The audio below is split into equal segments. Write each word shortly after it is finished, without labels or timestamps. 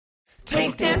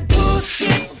Take that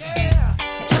bullshit,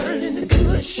 turn it into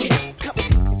good shit. Come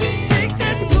on. Take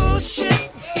that bullshit,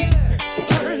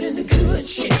 turn it into good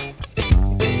shit.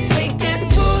 Take that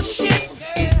bullshit,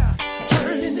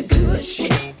 turn it into good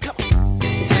shit. Come on.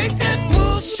 Take that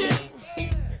bullshit,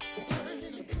 turn it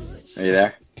into good shit. Are you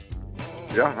there?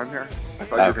 Yeah, I'm here. I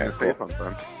thought you were going to say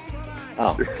something.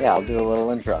 Oh, yeah, I'll do a little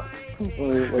intro. Let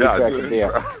me Yeah, crack do a an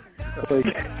beer. intro.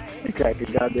 Let me crack a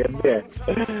goddamn beer.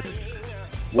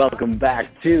 Welcome back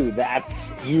to That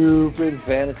Stupid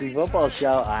Fantasy Football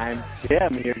Show. I'm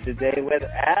Tim here today with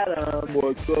Adam.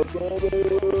 What's up,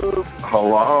 Adam?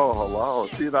 Hello.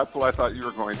 See, that's what I thought you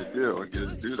were going to do, and you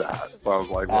didn't do that. So I was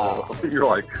like, well, you're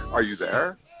like, are you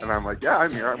there? And I'm like, yeah,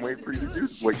 I'm here. I'm waiting for you to do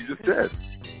what you just did.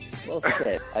 Well,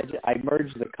 shit. I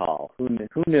merged the call. Who knew?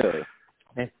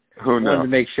 Who Wanted knows? to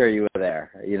make sure you were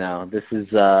there. You know, this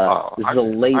is a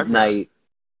late night.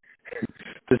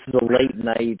 This is a late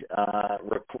night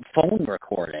phone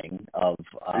recording of.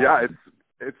 Yeah,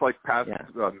 it's like past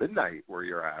midnight where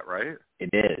you're at, right?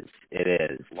 It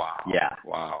is. Wow. Yeah.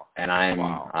 Wow. And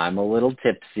I'm a little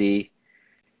tipsy.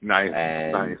 Nice.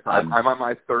 And Nice. I'm on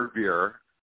my third beer.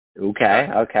 Okay.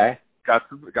 Got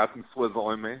some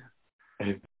swizzle in me.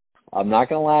 I'm not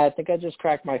gonna lie. I think I just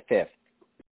cracked my fifth.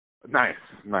 Nice.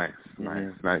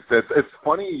 It's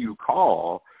funny you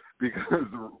call because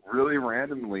really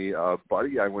randomly, a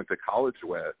buddy I went to college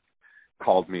with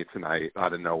called me tonight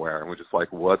out of nowhere and was just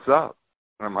like, "What's up?"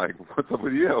 And I'm like, "What's up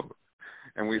with you?"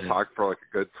 And we talked for like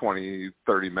a good 20,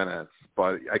 30 minutes.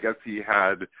 But I guess he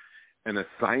had an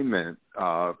assignment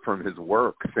from his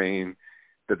work saying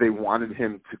that they wanted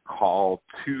him to call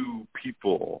two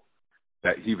people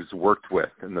that he was worked with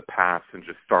in the past and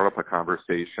just start up a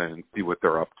conversation, see what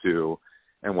they're up to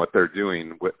and what they're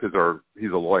doing because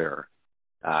he's a lawyer.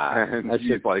 And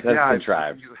he's like, that's yeah,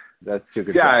 contrived. That's too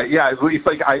contrived. Yeah. He's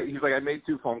like, I made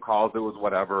two phone calls. It was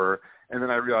whatever. And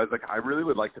then I realized, like, I really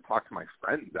would like to talk to my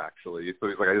friends, actually. So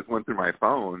he's like, I just went through my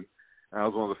phone, and I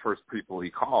was one of the first people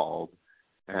he called.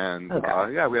 And, okay.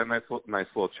 We had a nice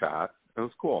little chat. It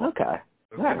was cool. Okay.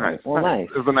 It was nice. Well, nice.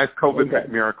 It was a nice COVID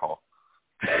miracle.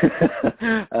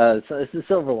 So it's a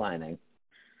silver lining.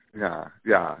 Yeah.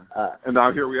 And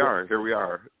now here we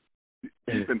are,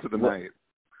 deep into the night.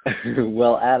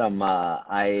 Well, Adam,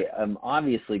 I am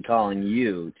obviously calling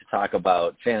you to talk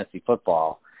about fantasy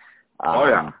football.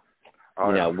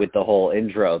 With the whole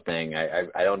intro thing.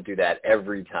 I don't do that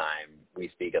every time we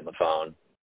speak on the phone.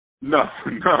 No.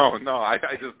 I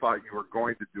just thought you were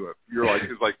going to do it. You're like,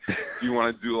 he's like, do you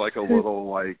want to do like a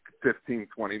little like 15,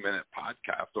 20-minute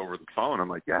podcast over the phone? I'm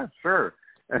like, yeah, sure.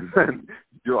 And then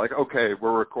you're like, okay,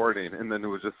 we're recording. And then it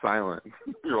was just silent.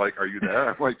 You're like, are you there?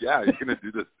 I'm like, yeah, are you going to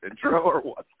do this intro or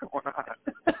what's going on?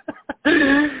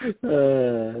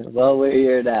 Well, we're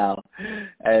here now.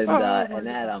 And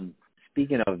Adam,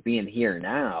 speaking of being here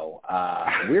now,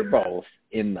 we're both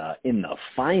in the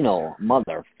final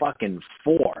motherfucking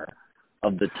four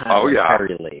of the Tyler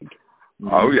Perry League.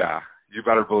 Mm-hmm. Oh yeah, you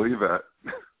better believe it.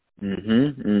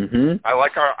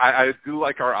 I do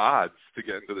like our odds to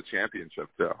get into the championship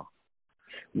too.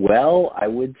 Well, I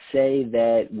would say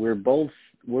that we're both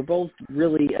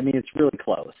really. I mean, it's really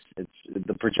close.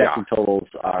 The projected totals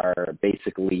are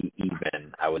basically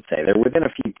even. I would say they're within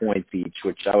a few points each,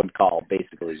 which I would call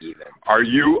basically even. Are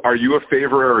you a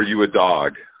favorite or are you a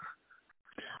dog?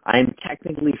 I'm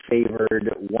technically favored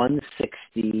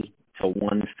 160 to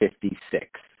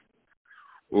 156.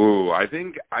 Ooh, I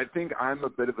think I'm a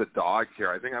bit of a dog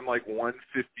here. I think I'm like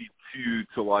 152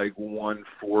 to like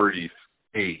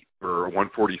 148 or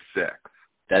 146.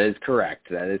 That is correct.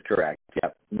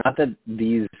 Yep. Not that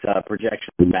these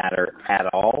projections matter at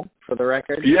all, for the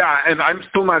record. Yeah, and I'm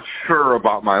still not sure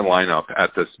about my lineup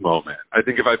at this moment. I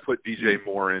think if I put DJ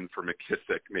Moore in for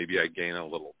McKissick, maybe I gain a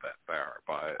little bit there.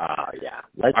 But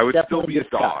I would still be a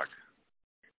dog.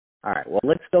 All right. Well,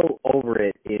 let's go over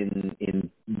it in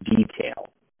detail.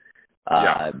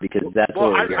 Because that's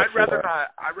what we're here for.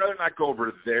 I'd rather not go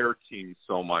over their team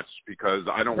so much because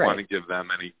I don't want to give them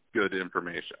any good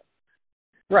information.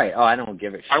 Right. Oh, I don't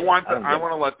give a shit. I want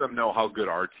to let them know how good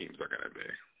our teams are going to be.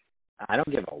 I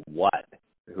don't give a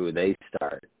who they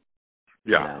start.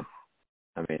 Yeah. You know?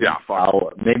 I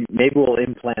mean, maybe we'll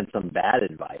implant some bad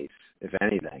advice, if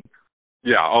anything.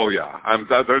 Yeah. Oh, yeah.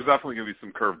 There's definitely going to be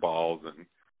some curveballs, and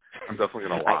I'm definitely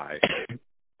going to lie.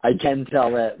 I can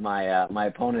tell that my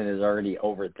opponent is already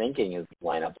overthinking his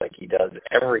lineup like he does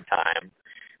every time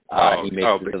he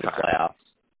makes it to the playoffs.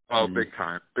 Oh, big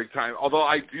time. Although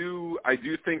I do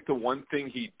think the one thing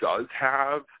he does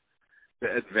have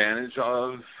the advantage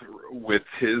of with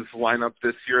his lineup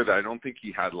this year that I don't think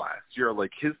he had last year,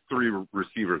 like his three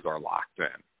receivers are locked in.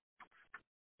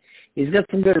 He's got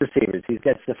some good receivers. He's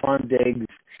got Stephon Diggs,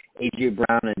 A.J.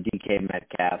 Brown, and DK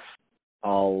Metcalf,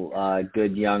 all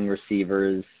good young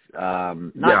receivers.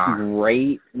 Not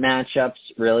great matchups,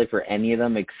 really, for any of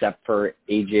them except for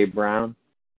A.J. Brown.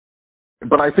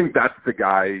 But I think that's the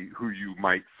guy who you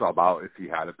might sub out if he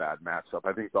had a bad matchup.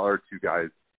 I think the other two guys,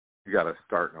 you got to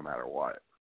start no matter what.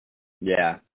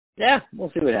 Yeah,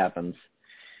 we'll see what happens.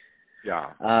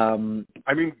 Yeah. I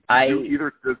mean,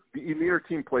 either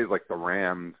team plays like the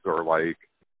Rams or like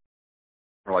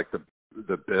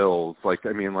the Bills. Like,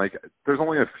 I mean, like there's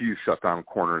only a few shutdown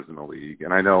corners in the league,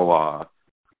 and I know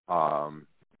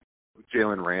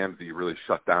Jalen Ramsey really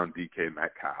shut down DK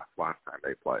Metcalf last time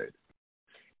they played.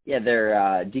 Yeah, their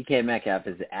DK Metcalf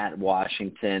is at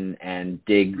Washington and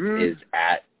Diggs is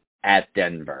at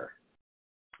Denver.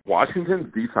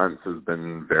 Washington's defense has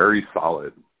been very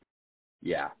solid.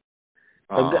 Yeah.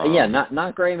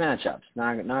 Not great matchups.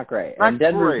 Not great. And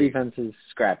Denver's defense is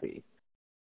scrappy.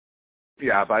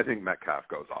 Yeah, but I think Metcalf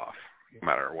goes off no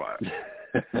matter what.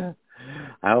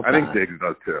 I think Diggs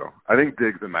does too. I think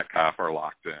Diggs and Metcalf are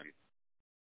locked in.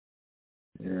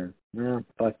 Yeah. Well,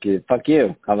 fuck you.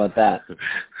 How about that?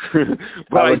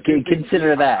 But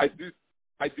consider that.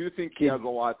 I do think he has a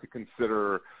lot to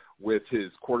consider with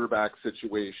his quarterback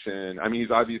situation. I mean,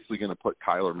 he's obviously going to put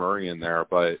Kyler Murray in there,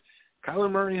 but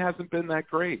Kyler Murray hasn't been that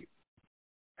great.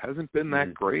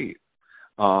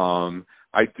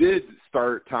 I did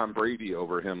start Tom Brady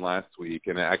over him last week,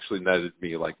 and it actually netted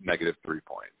me like -3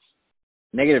 points.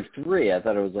 -3? I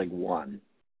thought it was like 1.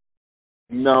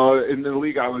 No, in the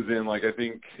league I was in, like I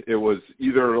think it was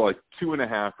either like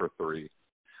 2.5 or 3.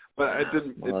 But it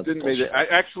didn't make it.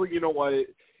 Actually, you know what?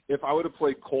 If I would have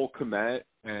played Cole Kmet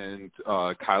and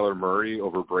Kyler Murray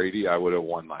over Brady, I would have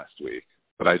won last week.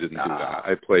 But I didn't do that.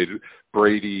 I played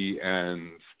Brady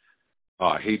and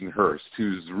Hayden Hurst,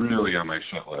 who's really on my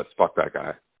shit list. Fuck that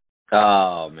guy.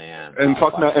 Oh man. And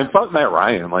fuck Matt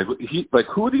Ryan.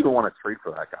 Who would even want to trade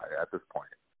for that guy at this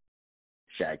point?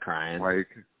 Shaq Ryan.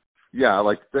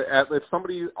 If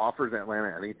somebody offers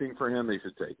Atlanta anything for him, they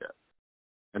should take it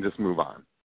and just move on.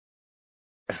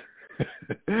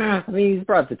 I mean, he's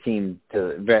brought the team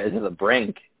to the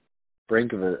brink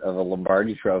of a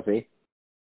Lombardi trophy.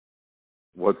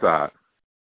 What's that?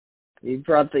 He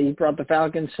brought the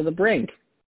Falcons to the brink.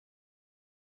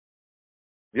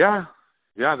 Yeah,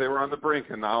 they were on the brink,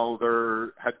 and now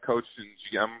their head coach and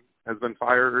GM has been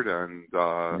fired, and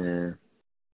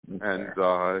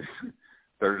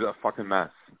they're a fucking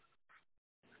mess.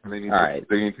 And they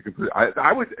need to complete.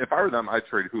 I would, if I were them, I'd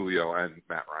trade Julio and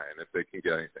Matt Ryan if they can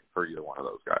get anything for either one of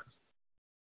those guys.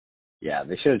 Yeah,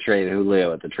 they should have traded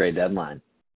Julio at the trade deadline.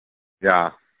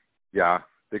 Yeah,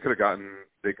 they could have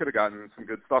gotten some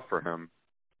good stuff for him,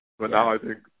 but now I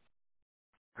think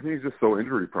he's just so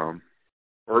injury prone,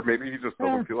 or maybe he just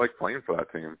doesn't feel like playing for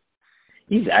that team.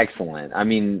 He's excellent. I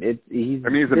mean, he's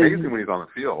amazing when he's on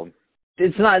the field.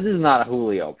 This is not a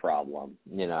Julio problem,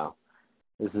 you know.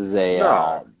 This is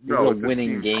a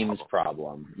winning games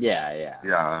problem. Yeah.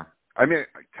 Yeah. I mean,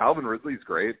 Calvin Ridley's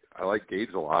great. I like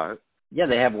Gage a lot. Yeah,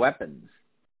 they have weapons.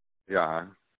 Yeah.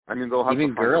 I mean, they'll have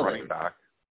to find a running back.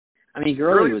 I mean,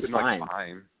 Gurley was fine.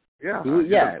 Fine. Yeah.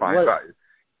 Fine.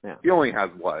 He only has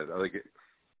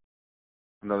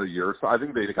another year or so. I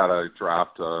think they got to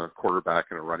draft a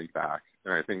quarterback and a running back,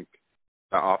 and I think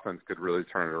that offense could really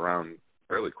turn it around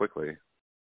fairly quickly.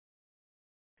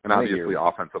 And obviously,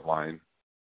 offensive line.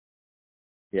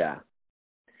 Yeah.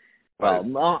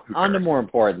 Well, on to more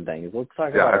important things. Let's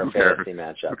talk about our fantasy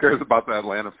matchup. Who cares about the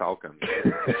Atlanta Falcons?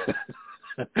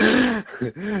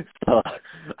 So,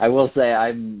 I will say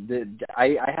I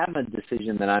have a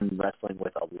decision that I'm wrestling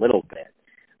with a little bit.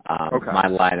 My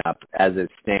lineup, as it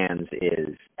stands,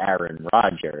 is Aaron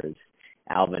Rodgers,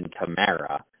 Alvin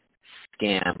Kamara,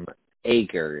 Scam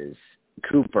Akers,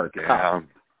 Cooper Kupp,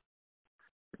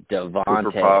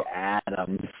 Devontae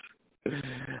Adams,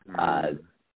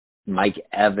 Mike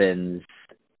Evans,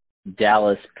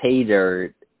 Dallas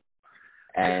Paydirt,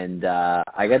 and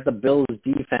I got the Bills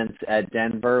defense at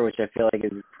Denver, which I feel like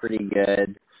is pretty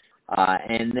good.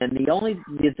 And then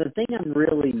the thing I'm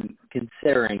really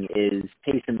considering is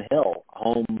Taysom Hill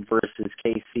home versus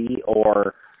KC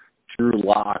or Drew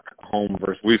Lock home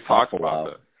versus We've Buffalo. talked about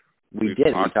this. We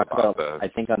talked about this. I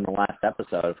think on the last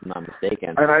episode, if I'm not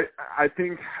mistaken. And I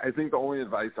think the only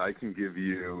advice I can give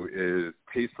you is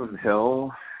Taysom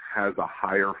Hill has a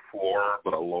higher floor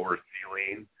but a lower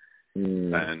ceiling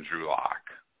than Drew Lock.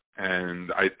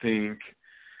 And I think,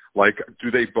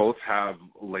 do they both have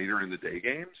later in the day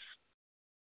games?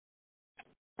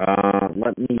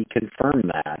 Let me confirm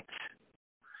that.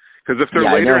 Because if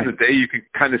they're later in the day, you can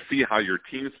kind of see how your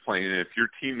team's playing. And if your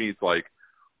team needs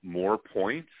more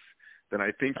points, then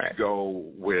I think right. you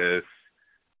go with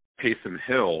Taysom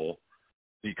Hill,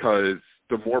 because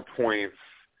the more points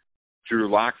Drew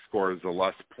Lock scores, the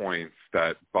less points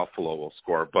that Buffalo will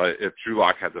score. But if Drew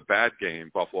Lock has a bad game,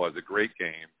 Buffalo has a great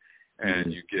game,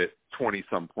 and you get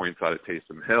 20-some points out of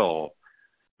Taysom Hill,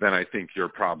 then I think you're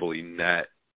probably net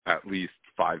at least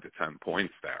 5 to 10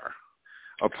 points there,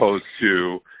 opposed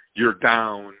to you're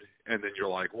down and then you're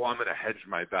like, well, I'm going to hedge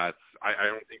my bets. I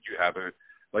don't think you have it.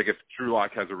 Like, if Drew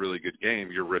Lock has a really good game,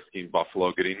 you're risking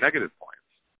Buffalo getting negative points.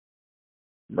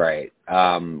 Right.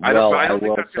 I don't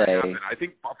think that's say, going to happen. I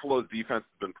think Buffalo's defense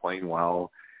has been playing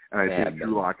well, and I think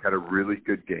Drew Lock had a really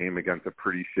good game against a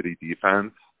pretty shitty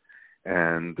defense.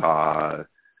 And I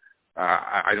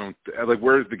don't like.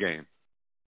 Where's the game?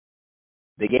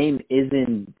 The game is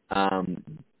in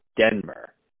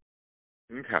Denver.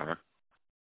 Okay.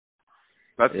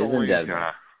 That's the only.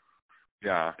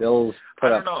 Yeah. Bills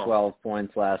put up know. 12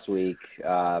 points last week.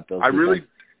 Bills I really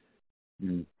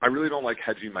don't like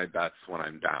hedging my bets when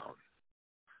I'm down.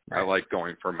 Right. I like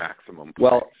going for maximum points.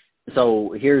 Well,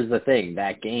 so here's the thing.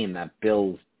 That game, that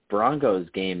Bills-Broncos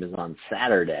game, is on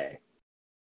Saturday.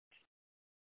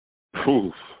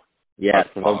 Oof. Yeah,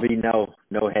 so there'll be no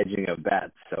hedging of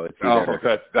bets. So it's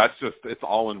that's just, it's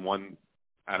all in one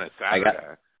on a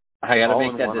Saturday. I got to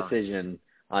make that decision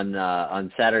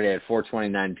on Saturday at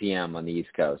 4:29 p.m. on the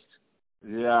East Coast.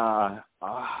 Yeah.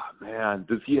 Man.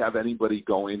 Does he have anybody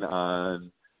going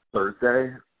on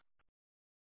Thursday?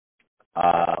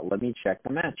 Let me check the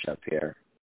matchup here.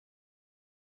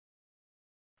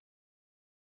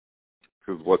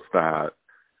 Because what's that?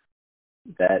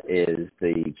 That is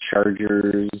the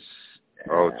Chargers.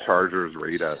 Chargers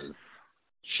Raiders.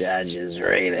 Chargers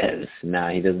Raiders. No,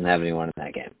 he doesn't have anyone in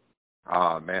that game.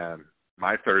 Oh, man.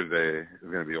 My Thursday is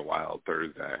going to be a wild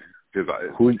Thursday. Because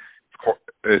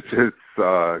it's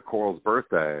Coral's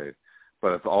birthday,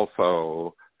 but it's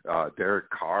also Derek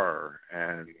Carr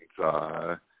and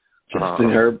Justin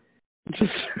Herbert.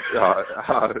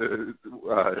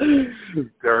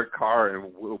 Derek Carr and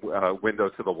Window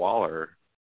to the Waller,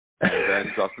 and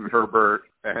then Justin Herbert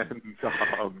and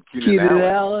Keenan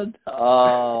Allen.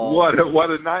 Oh, what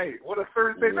a night! What a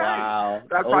Thursday night!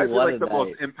 That's probably like the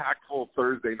most impactful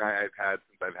Thursday night I've had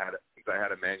since I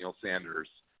had Emmanuel Sanders.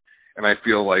 And I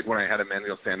feel like when I had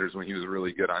Emmanuel Sanders when he was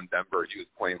really good on Denver, he was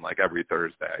playing like every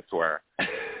Thursday, I swear.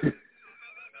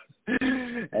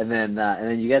 and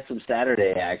then you got some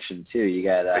Saturday action too. You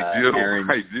got I do.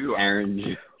 Aaron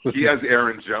Jones. He has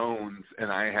Aaron Jones,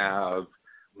 and I have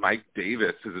Mike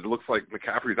Davis. Because it looks like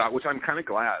McCaffrey's out, which I'm kind of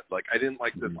glad. Like, I didn't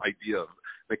like this idea of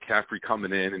McCaffrey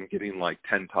coming in and getting like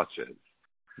 10 touches.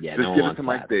 Yeah, just give it to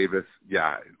Mike Davis.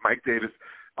 Yeah, Mike Davis.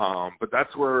 But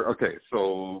that's where. Okay,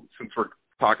 so since we're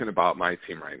talking about my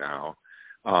team right now,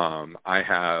 I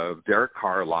have Derek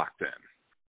Carr locked in.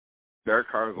 Derek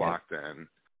Carr is locked in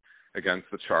against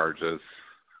the Chargers.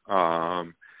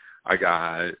 I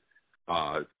got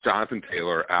Jonathan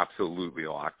Taylor absolutely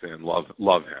locked in. Love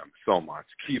him so much.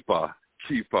 Keepa.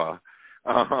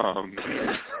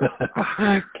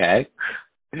 Okay.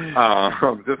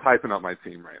 Just hyping up my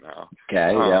team right now.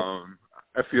 Okay.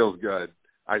 It feels good.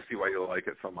 I see why you like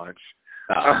it so much.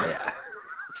 Oh yeah.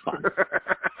 Fun.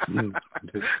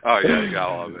 Oh yeah, you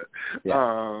gotta love it.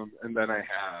 Yeah. And then I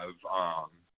have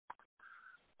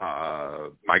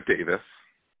Mike Davis,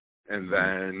 and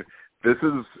then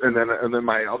and then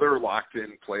my other locked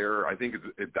in player, I think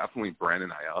it's definitely Brandon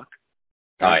Ayuk.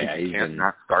 He can't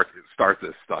not start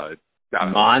this stud.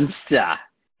 Monster.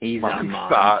 He's a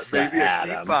monster.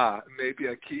 Maybe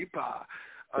a keeper.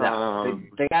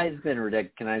 The guy's been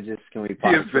ridiculous. Can we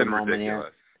pause for a moment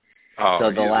here? Oh, so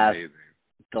amazing.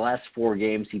 The last 4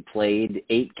 games he played,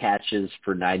 8 catches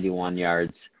for 91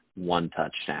 yards, 1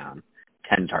 touchdown,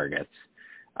 10 targets.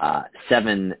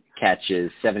 7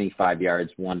 catches, 75 yards,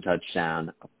 1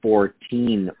 touchdown,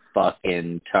 14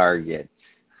 fucking targets.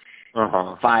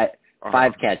 5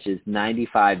 catches,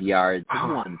 95 yards,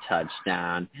 1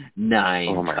 touchdown,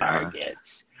 9 targets.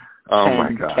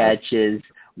 10 catches,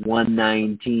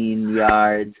 119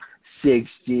 yards,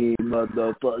 16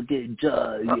 motherfucking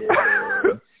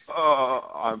targets.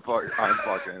 I'm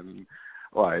fucking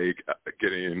like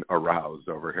getting aroused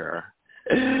over here.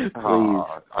 Please,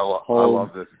 I love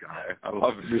this guy. I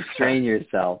love this restrain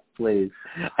yourself, please.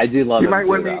 I do love him.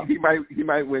 He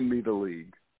might win me the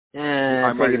league. Take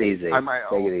it easy.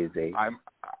 Take it easy.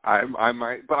 I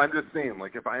might, but I'm just saying,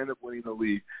 like, if I end up winning the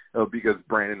league, it'll be because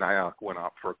Brandon Ayuk went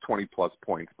up for 20+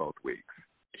 points both weeks.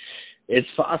 It's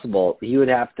possible. He would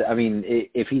have to. I mean,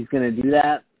 if he's going to do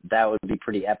that, that would be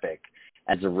pretty epic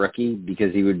as a rookie,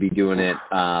 because he would be doing it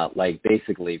like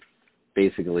basically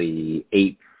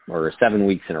or 7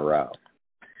 weeks in a row.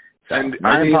 So, and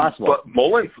not impossible. But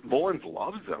Mullins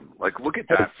loves him. Like, look at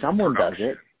that. Someone production.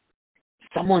 does it.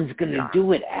 Someone's going to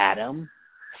do it, Adam.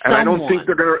 And I don't think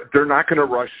they're not going to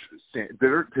rush.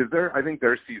 I think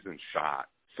their season's shot.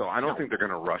 So I don't think they're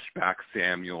going to rush back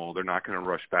Samuel. They're not going to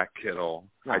rush back Kittle.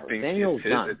 No, I think Samuel's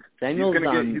done. Samuel's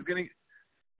done.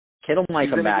 Kittle might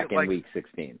come back in week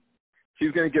 16.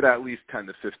 He's going to get at least 10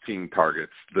 to 15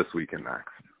 targets this week and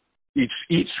next. Each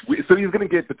week. So he's going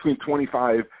to get between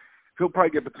 25. He'll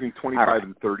probably get between 25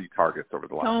 and 30 targets over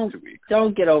the last 2 weeks.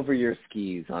 Don't get over your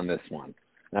skis on this one.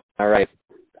 All right.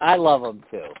 I love him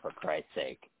too, for Christ's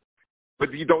sake. But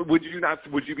would you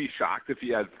be shocked if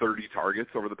he had 30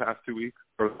 targets over the past 2 weeks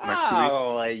or the next 2 weeks?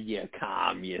 Oh, you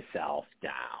calm yourself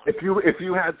down. If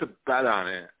you had to bet on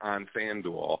it on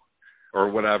FanDuel or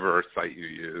whatever site you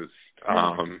use,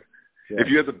 if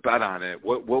you had to bet on it,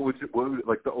 what would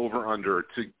like the over under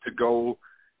to go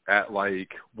at, like,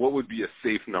 what would be a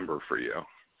safe number for you?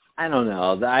 I don't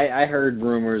know. I heard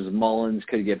rumors Mullins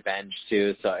could get benched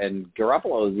too, so and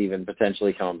Garoppolo is even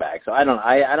potentially coming back. So I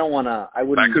don't want to. I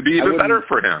wouldn't. That could be even better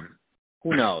for him.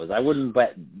 Who knows? I wouldn't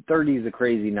bet. 30 is a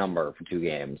crazy number for 2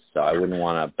 games, so I wouldn't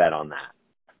want to bet on that.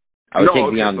 I would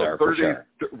take the under for sure.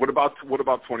 What about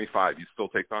 25? You still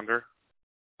take the under?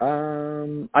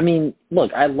 I mean,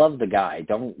 look, I love the guy.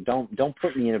 Don't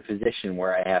put me in a position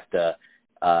where I have to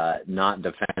not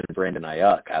defend Brandon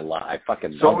Ayuk. I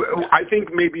fucking love him. I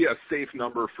think maybe a safe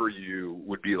number for you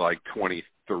would be like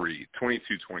 23.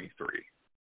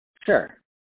 Sure.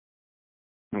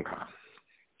 Okay.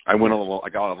 I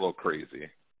got a little crazy.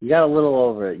 You got a little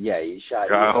over. Yeah, you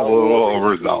got a little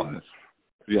overzealous.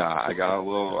 Yeah, I got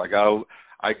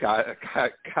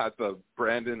the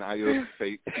Brandon Ayuk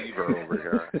fate fever over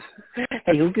here.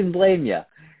 Hey, who can blame you?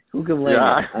 Who can blame you?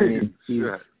 I mean,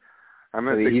 I'm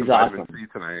going to take some vitamin C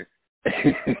tonight.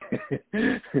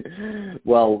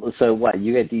 Well, so what?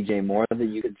 You got DJ Moore that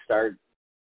you could start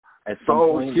at some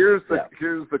point? Here's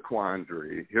the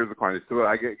quandary. So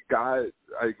I got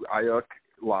Ayuk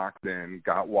locked in,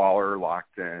 got Waller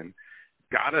locked in,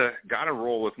 gotta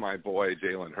roll with my boy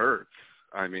Jalen Hurts.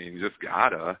 I mean, just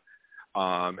gotta.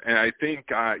 And I think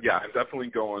I'm definitely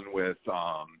going with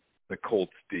the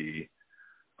Colts D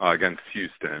against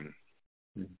Houston.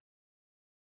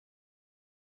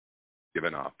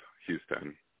 Given up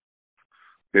Houston.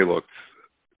 They looked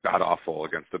god-awful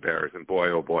against the Bears, and boy,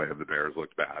 oh boy, have the Bears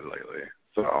looked bad lately.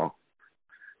 So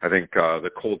I think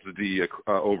the Colts D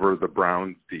over the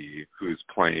Browns D, who's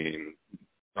playing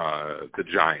the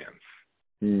Giants.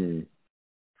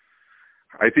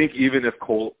 I think even if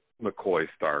Colt McCoy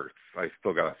starts, I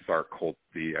still got to start Colts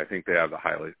D. I think they have the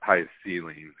highest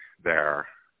ceiling there.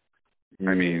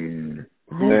 I mean,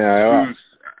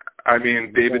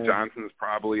 David Johnson's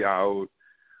probably out.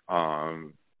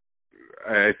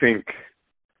 I think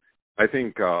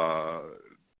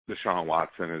Deshaun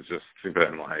Watson has just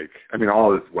been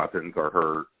all his weapons are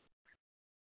hurt.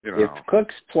 You know. If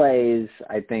Cooks plays,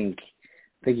 I think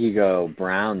you go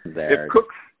Browns there. If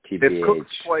Cooks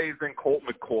plays and Colt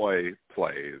McCoy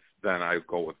plays, then I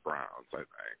go with Browns, I think.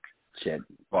 Shit.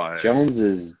 But Jones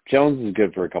is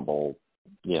good for a couple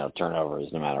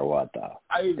turnovers no matter what, though.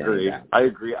 I agree.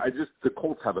 The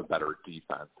Colts have a better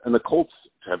defense. And the Colts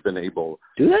have been able...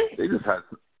 Do they?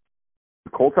 The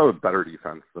Colts have a better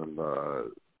defense than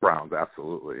the Browns,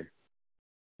 absolutely.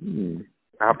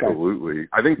 Absolutely. Okay.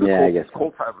 I think the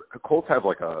Colts have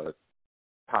like a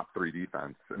top 3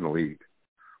 defense in the league.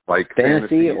 Like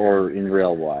fantasy or in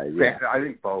real wise? Yeah. I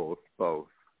think both.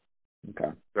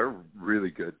 Okay. They're really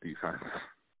good defense.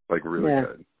 Like really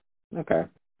good. Okay.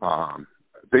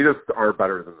 They just are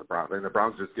better than the Browns. And the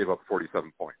Browns just gave up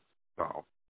 47 points. So.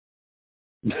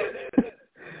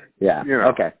 Yeah.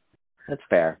 Okay. That's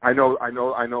fair. I know.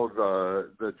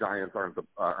 The Giants aren't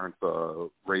the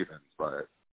Ravens, but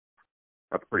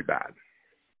that's pretty bad.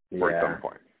 47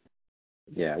 points.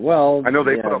 Yeah. Well, I know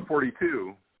they put up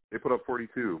 42. They put up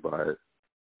 42, but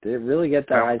did it really get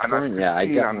that high scoring? Yeah, I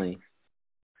definitely.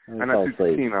 I'm not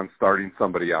too keen on starting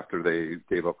somebody after they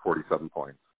gave up 47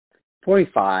 points.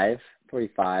 45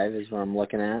 is what I'm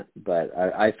looking at, but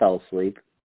I fell asleep.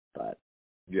 But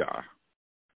I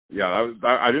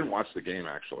didn't watch the game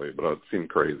actually, but it seemed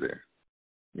crazy.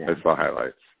 Yeah. I saw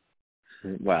highlights.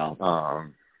 Well,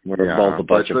 we're both a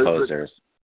bunch of posers.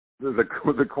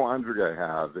 The quandary I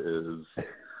have is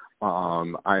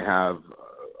I have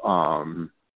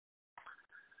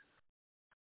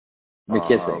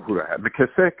McKissick. Who do I have?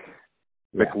 McKissick,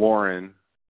 McLaurin,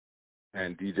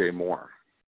 and DJ Moore.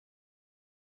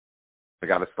 I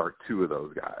got to start 2 of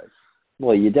those guys.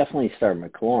 Well, you definitely start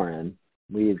McLaurin.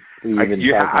 We've been talking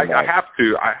I about. I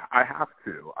have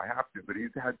to. But he's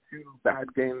had 2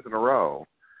 bad games in a row,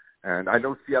 and I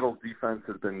know Seattle's defense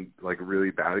has been like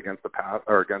really bad against the pass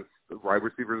or against the wide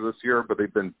receivers this year, but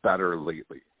they've been better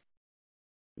lately.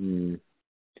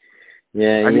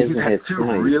 Yeah, I mean, he's had 2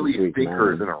 really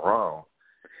stinkers in a row.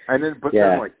 And then,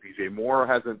 then like DJ Moore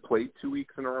hasn't played 2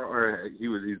 weeks in a row, or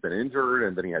he's been injured,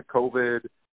 and then he had COVID.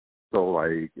 So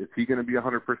like, is he going to be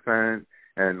 100%?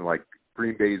 And like,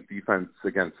 Green Bay's defense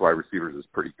against wide receivers is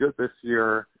pretty good this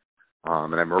year.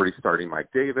 And I'm already starting Mike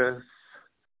Davis.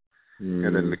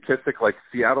 And then McKissick, like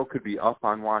Seattle could be up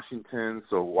on Washington.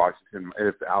 So Washington,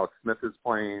 if Alex Smith is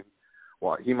playing,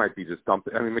 well, he might be just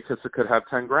dumping. I mean, McKissick could have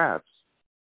 10 grabs.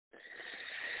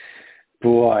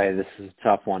 Boy, this is a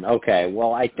tough one. Okay,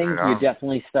 well, I think you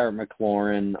definitely start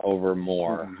McLaurin over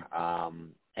Moore.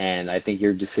 And I think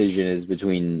your decision is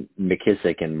between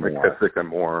McKissick and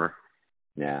Moore.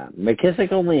 Yeah.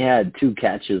 McKissick only had 2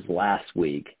 catches last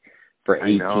week for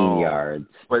 18 yards.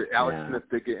 But Alex Smith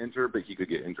did get injured, but he could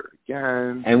get injured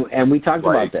again. And we talked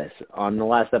about this on the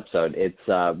last episode. It's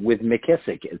with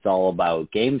McKissick, it's all about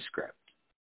game script.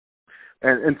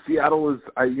 And Seattle is,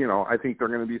 I think they're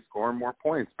going to be scoring more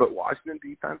points. But Washington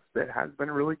defense, that has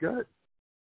been really good.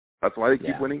 That's why they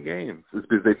keep winning games, is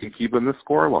because they can keep the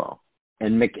score low.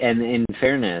 And in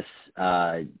fairness,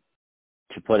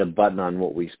 to put a button on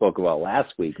what we spoke about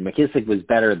last week, McKissick was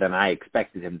better than I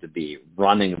expected him to be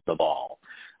running the ball.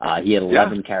 He had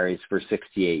 11 carries for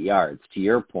 68 yards. To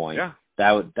your point,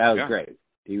 that was great.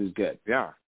 He was good.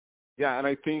 Yeah, and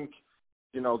I think,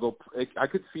 I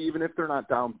could see, even if they're not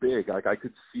down big, like I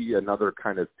could see another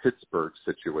kind of Pittsburgh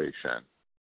situation,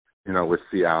 with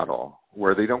Seattle,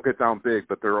 where they don't get down big,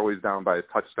 but they're always down by a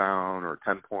touchdown or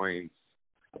 10 points.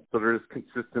 So they're just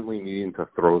consistently needing to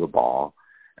throw the ball.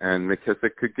 And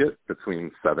McKissick could get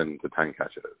between 7 to 10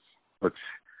 catches, which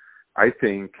I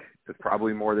think is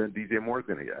probably more than DJ Moore's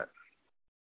going to get.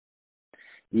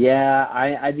 Yeah,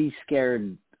 I'd be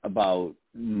scared about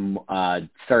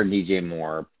starting DJ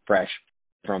Moore fresh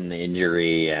from the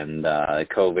injury and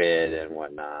COVID and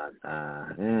whatnot.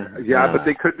 But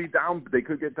they could be down. They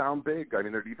could get down big. I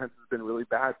mean, their defense has been really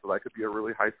bad, so that could be a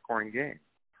really high-scoring game.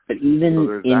 But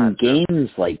even in games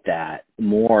like that,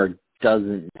 Moore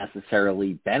doesn't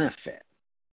necessarily benefit.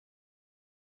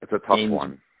 It's a tough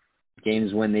one.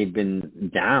 Games when they've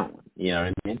been down, you know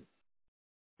what I mean?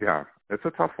 Yeah, it's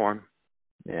a tough one.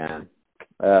 Yeah.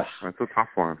 It's a tough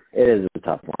one. It is a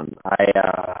tough one.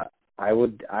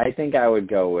 I think I would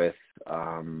go with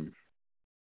I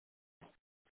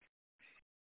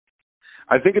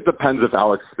think it depends if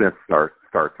Alex Smith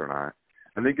starts or not.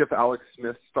 I think if Alex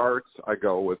Smith starts, I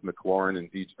go with McLaurin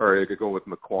I could go with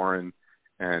McLaurin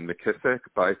and McKissick.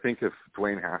 But I think if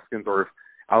Dwayne Haskins or if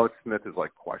Alex Smith is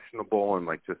like questionable and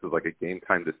like just is like a game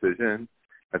time decision,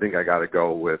 I think I got to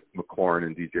go with McLaurin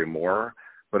and DJ Moore.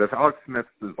 But if Alex Smith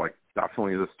is like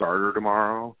definitely the starter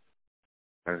tomorrow,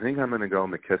 I think I'm going to go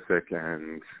McKissick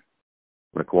and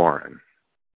McLaurin.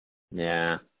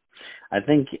 Yeah, I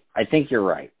think you're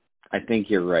right. I think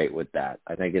you're right with that.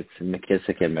 I think it's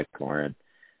McKissick and McLaurin.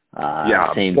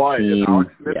 Same team.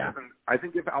 I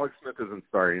think if Alex Smith isn't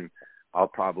starting, I'll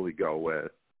probably go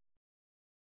with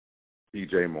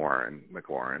DJ Moore and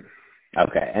McLaurin.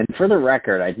 Okay, and for the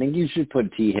record, I think you should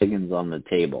put T. Higgins on the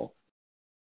table.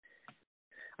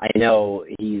 I know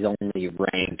he's only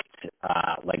ranked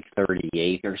like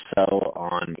 38th or so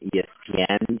on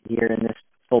ESPN here in this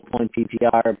full point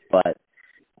PPR, but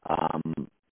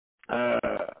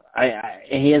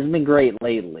he hasn't been great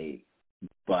lately.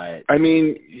 But I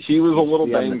mean, he was a little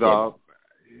banged up.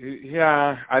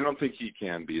 Yeah, I don't think he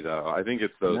can be though. I think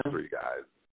it's those three guys.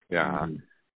 Yeah,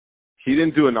 he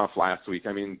didn't do enough last week.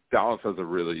 I mean, Dallas has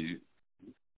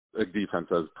a defense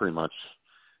has pretty much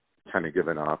kind of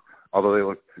given up. Although they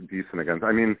looked decent against,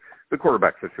 I mean, the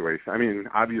quarterback situation. I mean,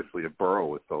 obviously, if Burrow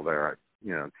was still there,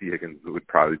 T. Higgins would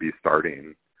probably be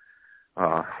starting.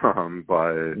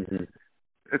 But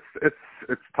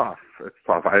it's tough. It's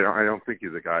tough. I don't think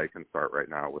he's a guy who can start right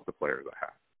now with the players I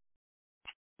have.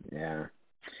 Yeah.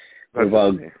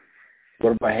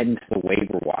 What about heading to the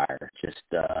waiver wire?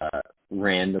 Just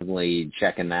randomly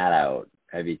checking that out.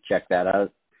 Have you checked that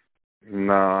out?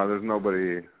 No, there's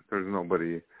nobody.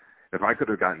 If I could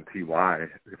have gotten T.Y.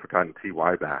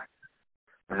 back,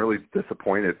 I'm really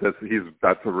disappointed.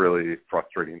 That's a really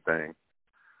frustrating thing.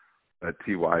 That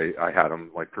T.Y. I had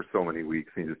him like for so many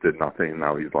weeks, and he just did nothing.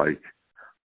 Now he's like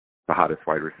the hottest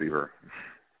wide receiver.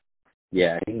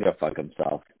 Yeah, he can go fuck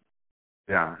himself.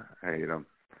 Yeah, I hate him.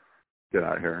 Get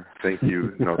out of here. Thank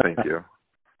you. No, thank you.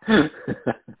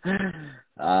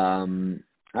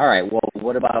 All right. Well,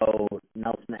 what about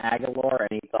Nelson Aguilar?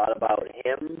 Any thought about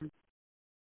him?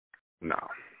 No,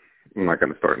 I'm not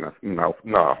going to start nothing. No.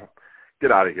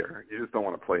 Get out of here. You just don't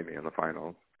want to play me in the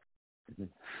finals.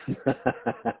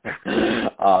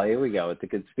 Oh, here we go with the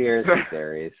conspiracy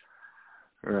theories.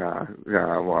 Yeah.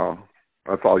 Well,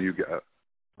 that's all you get.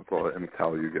 That's all the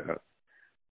intel you get.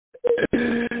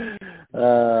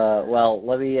 Well,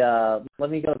 let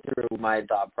me go through my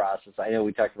thought process. I know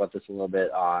we talked about this a little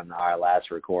bit on our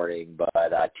last recording, but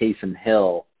Taysom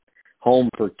Hill, home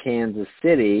for Kansas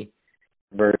City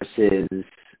versus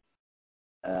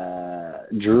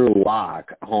Drew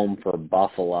Lock, home for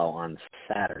Buffalo on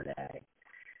Saturday.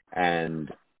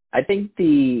 And I think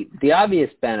the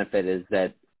obvious benefit is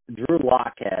that Drew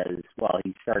Lock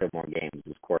he started more games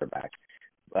as quarterback,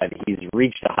 but he's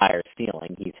reached a higher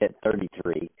ceiling. He's hit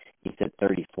 33. He's hit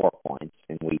 34 points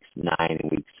in weeks 9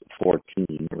 and weeks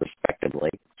 14,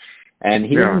 respectively. And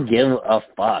he doesn't give a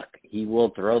fuck. He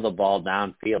will throw the ball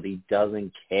downfield. He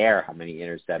doesn't care how many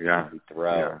interceptions he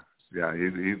throws. Yeah,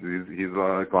 he's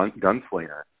a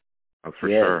gunslinger. That's for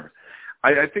sure.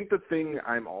 I think the thing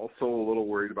I'm also a little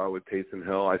worried about with Taysom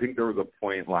Hill, I think there was a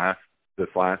point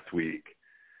this last week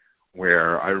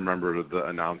where I remember the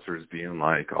announcers being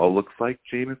like, "Oh, looks like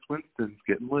Jameis Winston's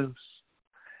getting loose,"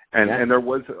 and there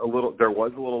was a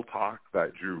little talk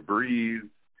that Drew Brees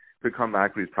could come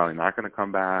back, but he's probably not going to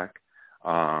come back.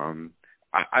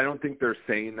 I don't think they're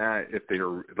saying that if they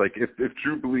are like if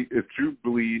Drew Brees,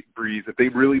 if they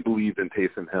really believed in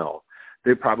Taysom Hill,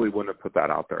 they probably wouldn't have put that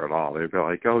out there at all. They'd be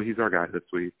like, "Oh, he's our guy this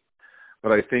week."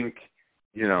 But I think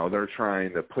they're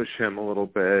trying to push him a little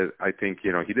bit. I think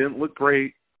he didn't look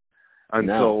great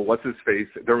until what's his face.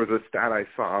 There was a stat I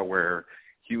saw where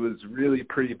he was really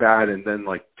pretty bad, and then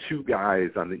like 2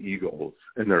 guys on the Eagles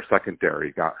in their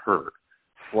secondary got hurt.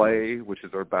 Slay, which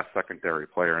is their best secondary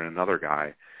player, and another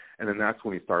guy. And then that's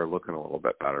when he started looking a little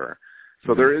bit better.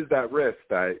 So there is that risk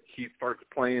that he starts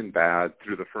playing bad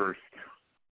through the first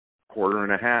quarter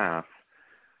and a half.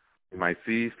 You might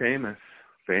see famous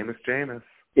Jameis.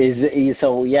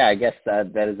 I guess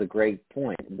that is a great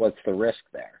point. What's the risk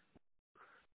there?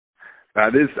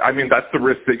 That's the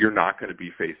risk that you're not going to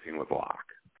be facing with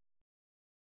Locke.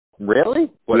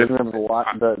 Really? What if, I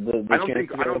don't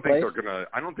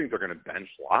think they're gonna bench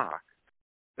Locke.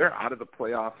 They're out of the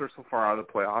playoffs. They're so far out of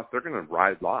the playoffs. They're gonna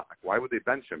ride Locke. Why would they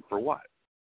bench him for what?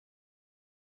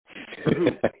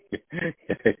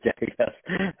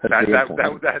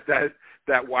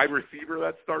 that wide receiver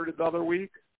that started the other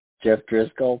week, Jeff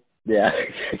Driscoll. Yeah.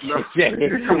 No,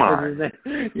 come on.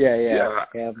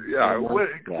 Yeah. What,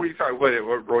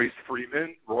 Royce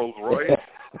Freeman, Rolls Royce,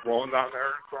 rolling down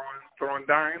there throwing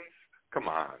dimes? Come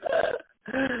on.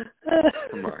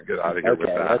 Come on, get out of here with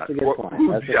that. That's a good point.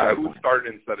 Who's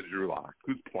starting instead of Drew Lock?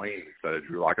 Who's playing instead of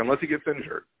Drew Lock? Unless he gets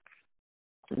injured.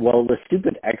 Well, the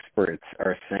stupid experts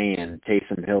are saying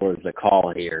Taysom Hill is the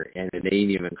call here, and it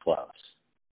ain't even close.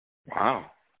 Wow.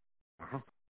 Uh-huh.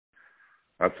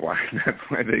 That's why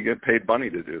they get paid money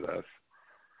to do this.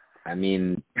 I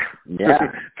mean, yeah,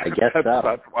 I guess so.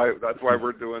 That's why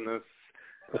we're doing this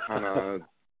on a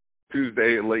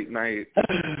Tuesday late night,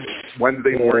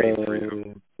 Wednesday morning for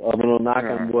you. I'm gonna knock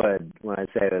on wood when I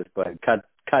say this, but cut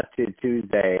to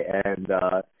Tuesday and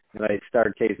I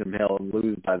start Taysom Hill and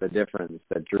lose by the difference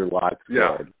that Drew Lock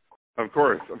scored. Yeah, of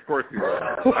course you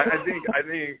will. I think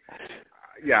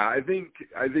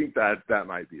that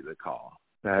might be the call.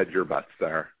 I had your bets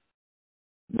there.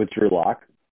 With Drew Lock?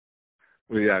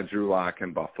 Well, yeah, Drew Lock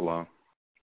in Buffalo.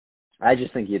 I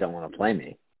just think you don't want to play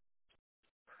me.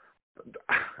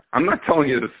 I'm not telling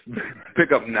you to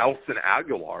pick up Nelson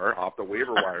Aguilar off the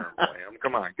waiver wire and play him.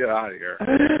 Come on, get out of here.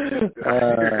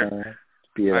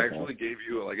 Beautiful. I actually gave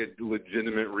you like a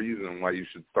legitimate reason why you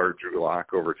should start Drew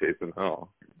Lock over Taysom Hill.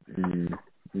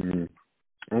 Mm-hmm.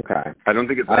 Okay. I don't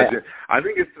think it's that. I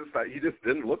think it's just that he just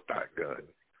didn't look that good.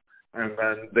 And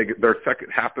then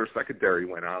half their secondary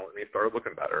went out, and they started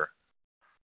looking better.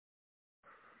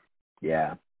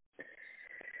 Yeah.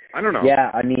 I don't know.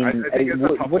 Yeah, I mean, I think it's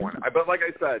a tough one. But like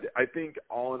I said, I think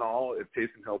all in all, if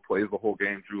Taysom Hill plays the whole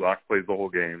game, Drew Lock plays the whole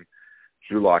game,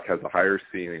 Drew Lock has a higher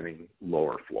ceiling,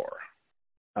 lower floor.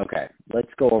 Okay,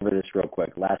 let's go over this real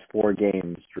quick. Last 4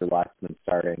 games, Drew Lock's been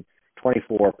starting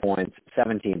 24 points,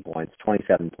 17 points,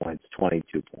 27 points,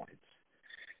 22 points.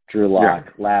 Drew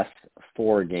Lock, last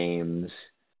 4 games,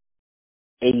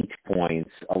 8 points,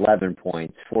 11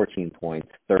 points, 14 points,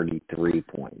 33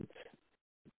 points.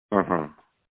 Uh-huh.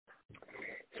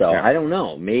 So, I don't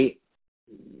know.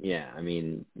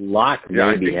 Lock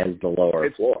maybe has the lower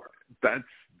floor. That's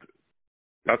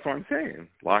what I'm saying.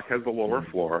 Lock has the lower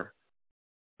floor,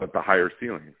 but the higher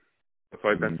ceiling. That's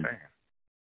what I've been saying.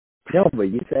 No, but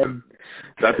you said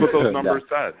that's what those numbers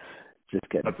said. Just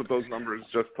kidding. That's what those numbers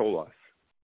just told us.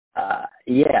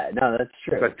 Yeah, no, that's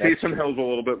true. That Taysom Hill's a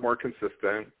little bit more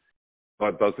consistent,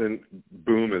 but doesn't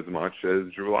boom as much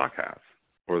as Drew Lock has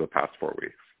over the past 4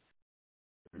 weeks.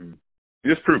 Mm-hmm.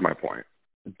 You just proved my point.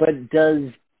 But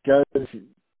does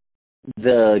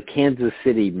the Kansas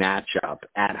City matchup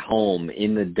at home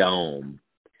in the Dome,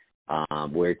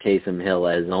 where Taysom Hill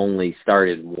has only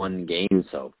started one game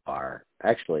so far?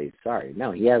 Actually, sorry,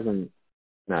 no, he hasn't.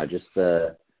 No, just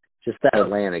that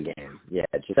Atlanta game. Yeah,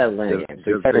 just that Atlanta game.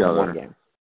 So he started one game.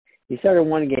 He started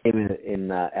one game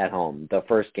in at home, the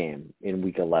first game in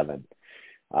Week 11.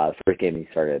 First game he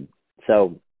started.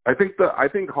 So I think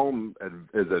home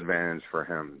is advantage for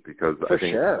him because I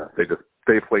think sure.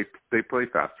 they play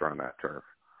faster on that turf.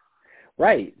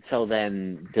 Right. So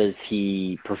then does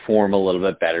he perform a little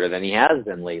bit better than he has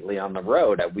been lately on the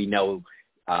road? We know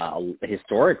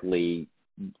historically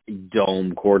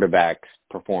Dome quarterbacks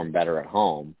perform better at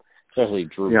home, especially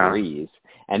Drew Brees.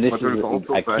 And this is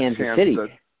at Kansas City.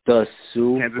 The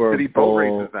Super Kansas City Bowl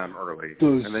races them early.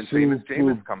 And then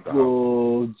Jameis comes out.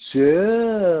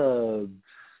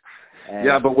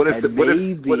 Yeah, but what if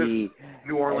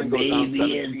New Orleans goes down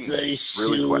 17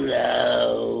 really quick?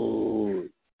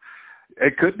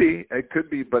 It could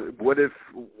be, but what if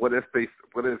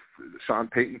Sean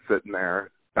Payton's sitting there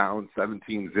down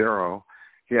 17-0?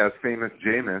 He has famous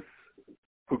Jameis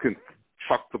who can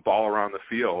chuck the ball around the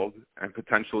field and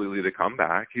potentially lead a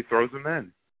comeback. He throws him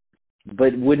in.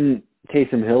 But wouldn't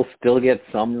Taysom Hill still get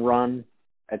some run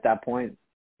at that point,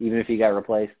 even if he got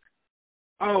replaced?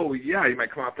 Oh yeah, he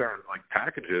might come out there and like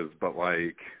packages, but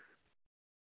like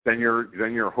then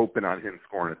you're hoping on him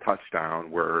scoring a touchdown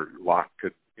where Locke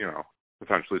could,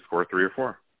 potentially score 3 or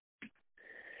 4.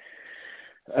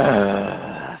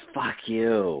 Fuck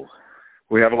you.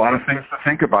 We have a lot of things to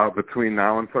think about between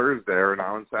now and Thursday or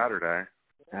now and Saturday.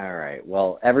 All right.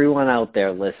 Well, everyone out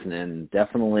there listening,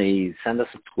 definitely send us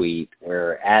a tweet.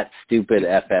 We're at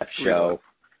StupidFFShow.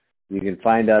 You can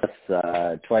find us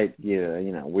twice. We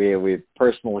have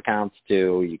personal accounts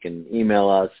too. You can email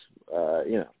us.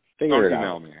 Figure it out.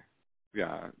 Email me.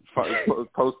 Yeah,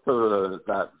 post to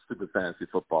that Stupid Fantasy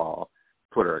Football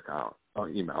Twitter account.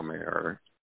 Don't email me or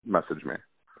message me,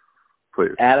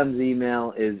 please. Adam's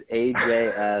email is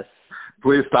AJS.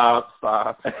 Please stop.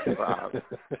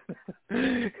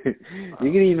 You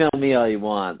can email me all you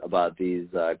want about these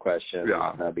questions.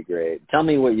 Yeah. That'd be great. Tell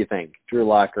me what you think, Drew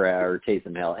Lock or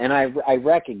Taysom Hill. And I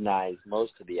recognize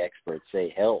most of the experts say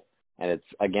Hill, and it's,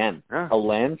 again, a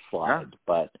landslide. Yeah.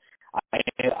 But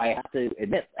I have to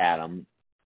admit, Adam,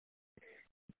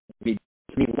 me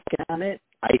looking at it,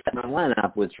 I set my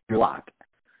lineup with Drew Lock.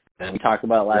 And we talked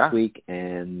about it last week,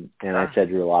 and I said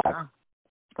Drew Lock. Yeah.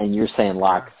 And you're saying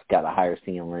Locke's got a higher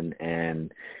ceiling,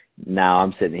 and now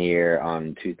I'm sitting here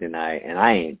on Tuesday night, and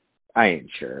I ain't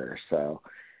sure. So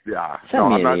send me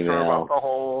I'm not an email. Sure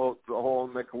about the whole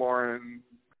McLaurin,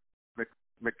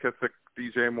 McKissick,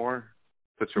 DJ Moore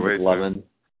situation. McLovin.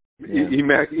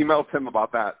 Yeah. Email Tim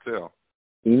about that too.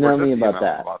 Email me about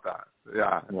that.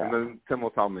 Yeah, and then Tim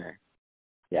will tell me.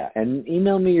 Yeah, and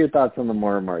email me your thoughts on the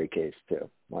Murray case too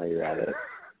while you're at it.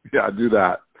 Yeah, do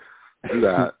that.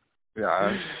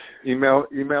 Yeah,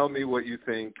 email me what you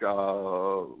think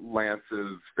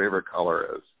Lance's favorite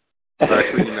color is.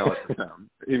 Actually, email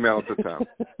it to Tim.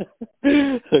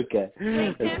 Okay.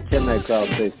 It's Tim at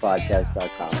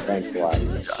CrawlSpacePodcast.com. Thanks a lot.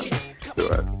 Yeah, do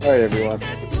it. All right, everyone.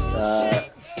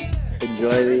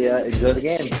 Enjoy the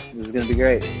game. This is going to be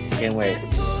great. Can't wait.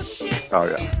 Oh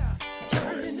yeah.